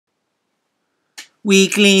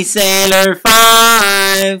Weekly Saylor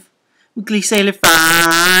 5. Weekly Saylor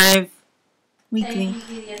 5. Weekly.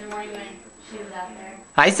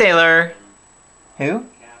 Hi, Saylor. Who?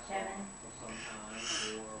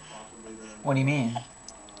 What do you mean?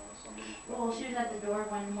 Well, she was at the door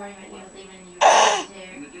one morning when he was leaving and you were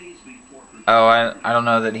there too. Oh, I don't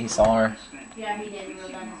know that he saw her. Yeah, he did. He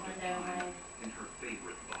rolled down his window.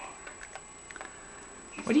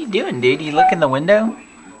 What are you doing, dude? You look in the window?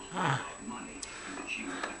 You are.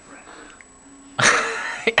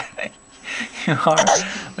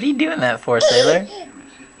 What are you doing that for, Saylor?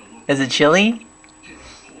 Is it chilly?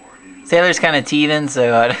 Saylor's kind of teething,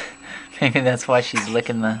 so maybe that's why she's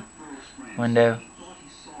licking the window.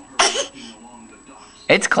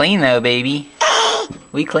 It's clean though, baby.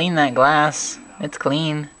 We cleaned that glass. It's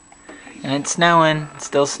clean. And it's snowing. It's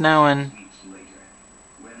still snowing.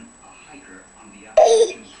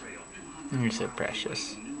 You're so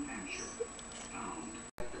precious.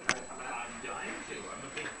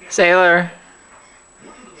 Saylor,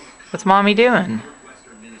 what's mommy doing?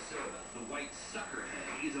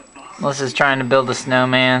 Melissa's trying to build a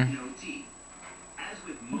snowman.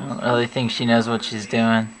 I don't really think she knows what she's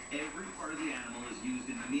doing.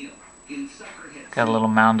 Got a little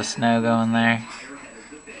mound of snow going there.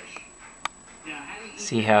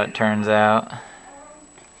 See how it turns out.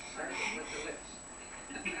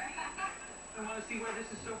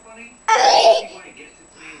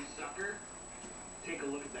 Take a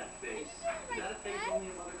look at that face. Is that a face only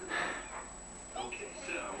a mother could make? Okay,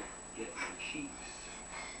 so get my cheeks.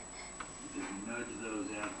 Just nudge those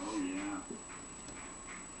out. Oh yeah.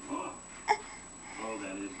 Oh,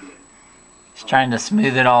 that is good. She's trying to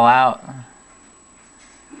smooth it all out.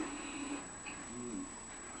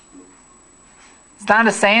 It's not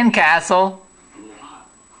a sandcastle. A little hot.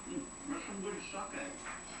 That's some good suck at.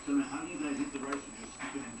 So now how do you guys eat the rice and just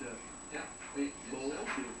scoop it into bowls?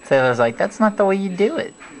 Sailor's like, that's not the way you do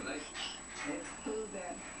it.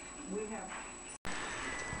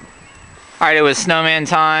 Alright, it was snowman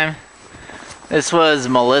time. This was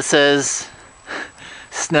Melissa's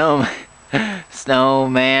snowman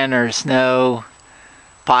or snow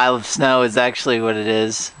pile of snow is actually what it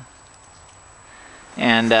is.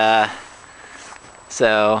 And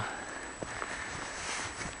so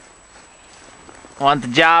want the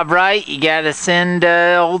job right, you gotta send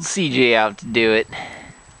old CJ out to do it.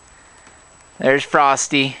 There's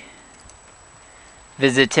Frosty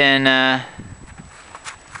visiting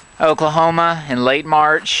Oklahoma in late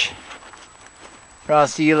March.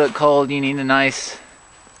 Frosty, you look cold. You need a nice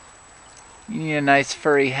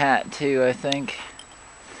furry hat too, I think.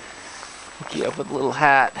 Hook you up with a little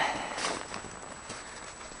hat.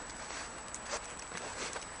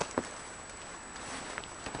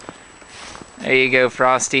 There you go,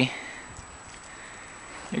 Frosty.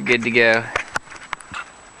 You're good to go.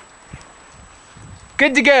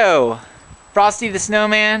 Good to go! Frosty the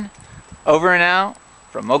Snowman, over and out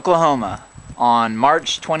from Oklahoma on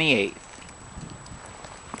March 28th.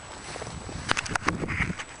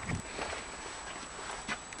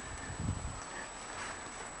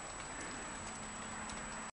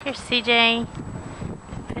 Here's CJ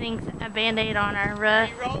putting a band-aid on our roof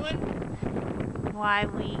while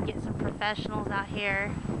we get some professionals out here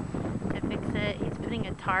to fix it. He's putting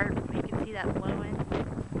a tarp. You can see that blowing.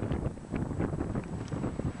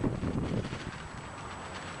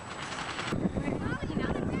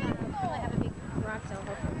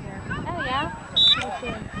 Oh yeah?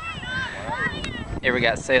 Here we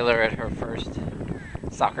got Saylor at her first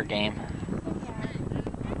soccer game.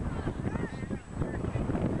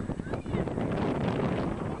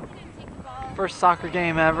 First soccer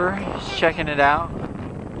game ever. Just checking it out.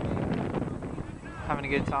 Having a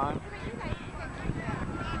good time.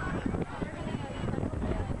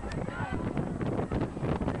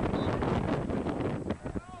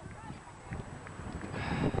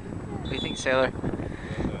 What do you think, Saylor?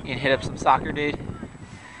 You can hit up some soccer, dude?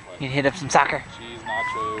 You can hit up some soccer. Cheese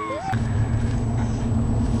nachos.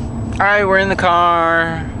 Alright, we're in the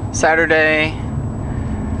car. Saturday.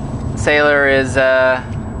 Saylor is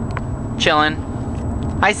chilling.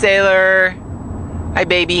 Hi, Saylor. Hi,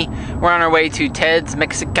 baby. We're on our way to Ted's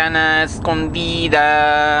Mexicana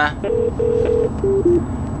Escondida.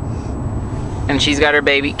 And she's got her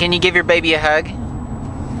baby. Can you give your baby a hug?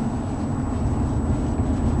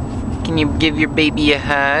 Can you give your baby a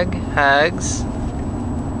hug? Hugs?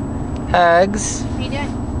 Hugs? What are you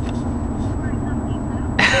doing?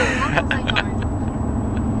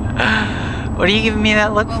 What are you giving me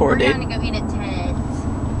that look for, dude? We're going to go eat at Ted's.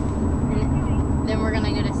 And then we're going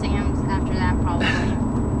to go to Sam's after that, probably.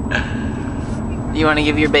 You want to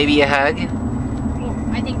give your baby a hug? Well,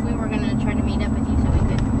 I think we were going to try to meet up with you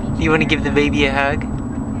You want to give the baby a hug?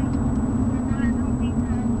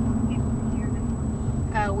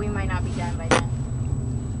 We might not be done by then.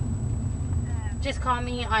 Just call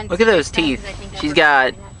me on. Look at those teeth. She's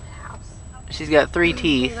got 3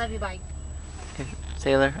 teeth. Love you, bye.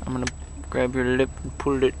 Sailor, I'm gonna grab your lip and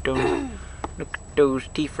pull it down. Look at those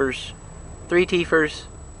teethers. 3 teethers.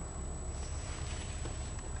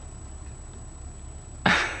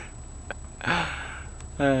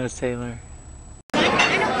 Sailor.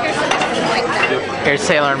 Here's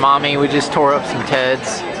Sailor and Mommy. We just tore up some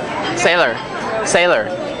Teds. Sailor. Sailor.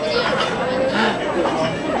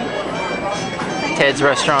 Ted's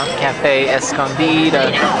Restaurant, Cafe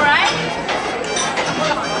Escondida.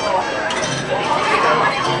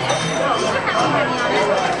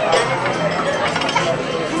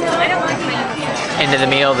 End of the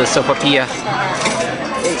meal, the sopapilla.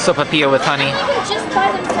 Sopapilla with honey.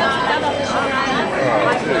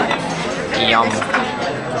 Yum.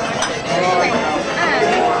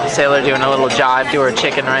 Sailor doing a little jive to her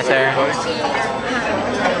chicken right there.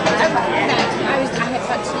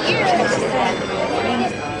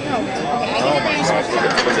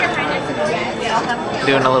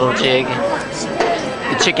 Doing a little jig.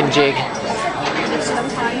 The chicken jig.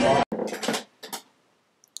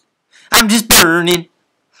 I'm just burning.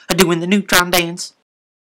 Doing the neutron dance.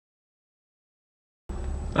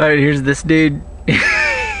 Alright, here's this dude.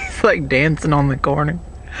 He's like dancing on the corner.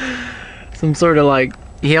 Some sort of like,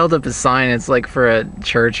 he held up a sign, it's like for a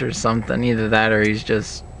church or something. Either that or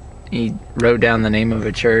he wrote down the name of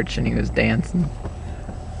a church and he was dancing.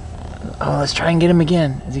 Oh, let's try and get him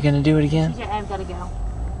again. Is he gonna do it again? Yeah, I've gotta go.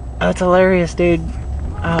 Oh, it's hilarious, dude.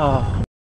 Oh.